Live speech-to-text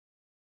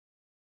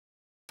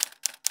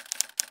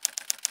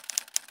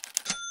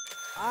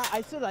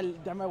I thought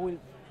that Denmark will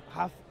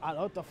have a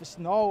lot of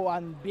snow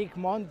and big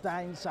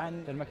mountains,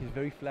 and Denmark is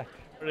very flat.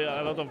 Really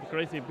a lot of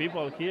crazy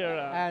people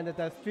here. And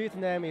the street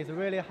name is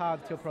really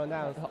hard to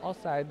pronounce.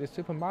 Outside the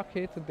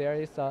supermarket, there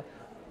is a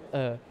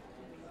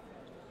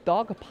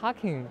dog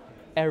parking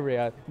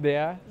area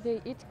there. They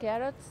eat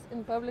carrots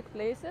in public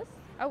places.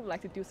 I would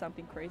like to do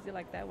something crazy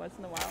like that once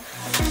in a while.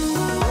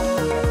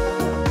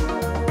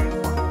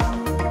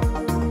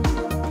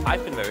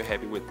 I've been very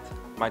happy with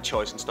my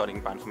choice in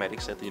studying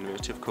bioinformatics at the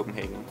University of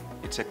Copenhagen.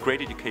 It's a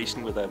great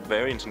education with a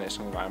very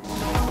international environment.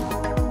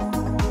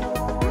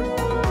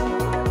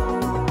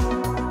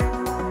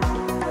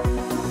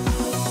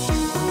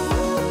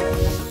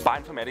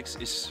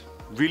 Bioinformatics is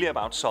really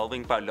about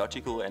solving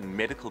biological and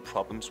medical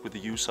problems with the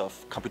use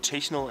of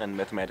computational and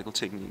mathematical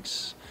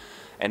techniques.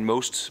 And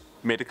most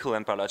medical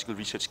and biological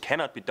research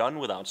cannot be done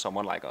without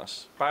someone like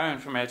us.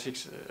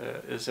 Bioinformatics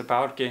is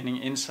about gaining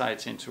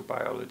insights into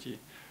biology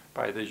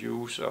by the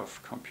use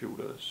of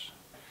computers.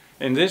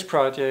 In this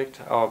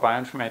project, our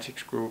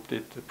bioinformatics group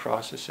did the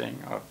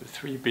processing of the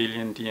 3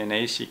 billion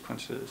DNA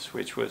sequences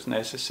which was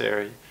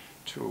necessary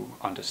to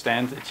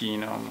understand the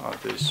genome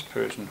of this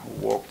person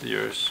who walked the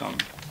earth some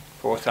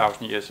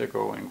 4,000 years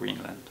ago in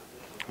Greenland.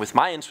 With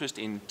my interest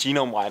in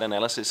genome-wide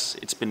analysis,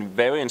 it's been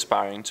very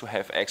inspiring to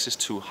have access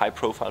to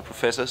high-profile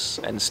professors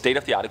and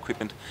state-of-the-art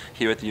equipment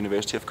here at the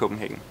University of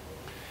Copenhagen.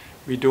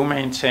 We do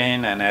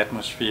maintain an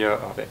atmosphere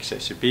of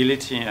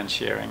accessibility and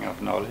sharing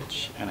of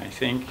knowledge, and I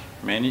think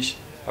many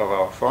of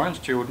our foreign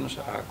students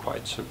are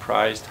quite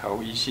surprised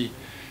how easy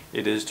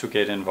it is to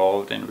get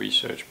involved in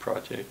research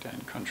projects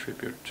and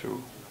contribute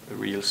to the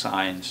real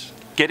science.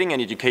 Getting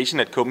an education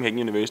at Copenhagen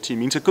University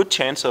means a good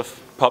chance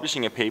of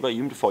publishing a paper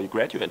even before you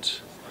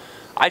graduate.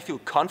 I feel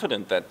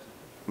confident that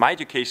my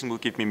education will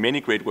give me many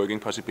great working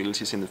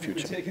possibilities in the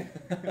future.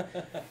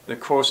 The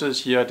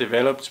courses here are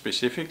developed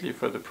specifically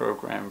for the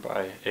program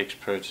by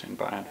experts in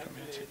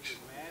bioinformatics.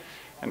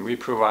 And we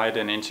provide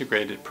an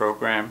integrated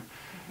program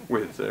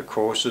with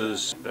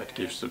courses that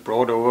gives the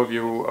broad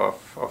overview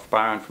of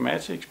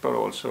bioinformatics, but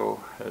also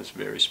has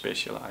very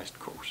specialized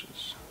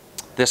courses.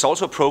 There's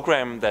also a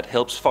program that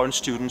helps foreign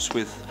students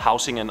with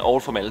housing and all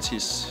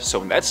formalities,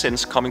 so in that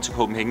sense, coming to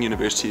Copenhagen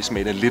University is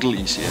made a little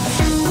easier.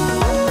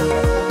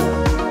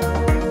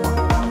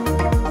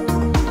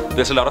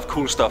 There's a lot of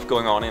cool stuff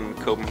going on in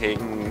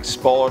Copenhagen: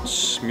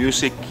 sports,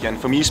 music, and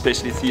for me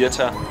especially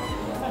theater.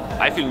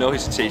 I feel no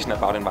hesitation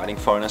about inviting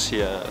foreigners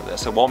here.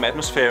 There's a warm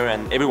atmosphere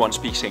and everyone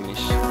speaks English.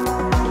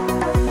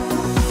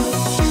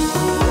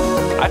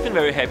 I've been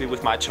very happy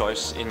with my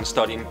choice in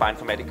studying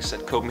bioinformatics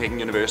at Copenhagen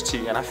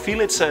University, and I feel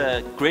it's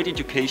a great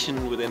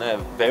education within a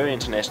very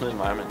international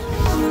environment.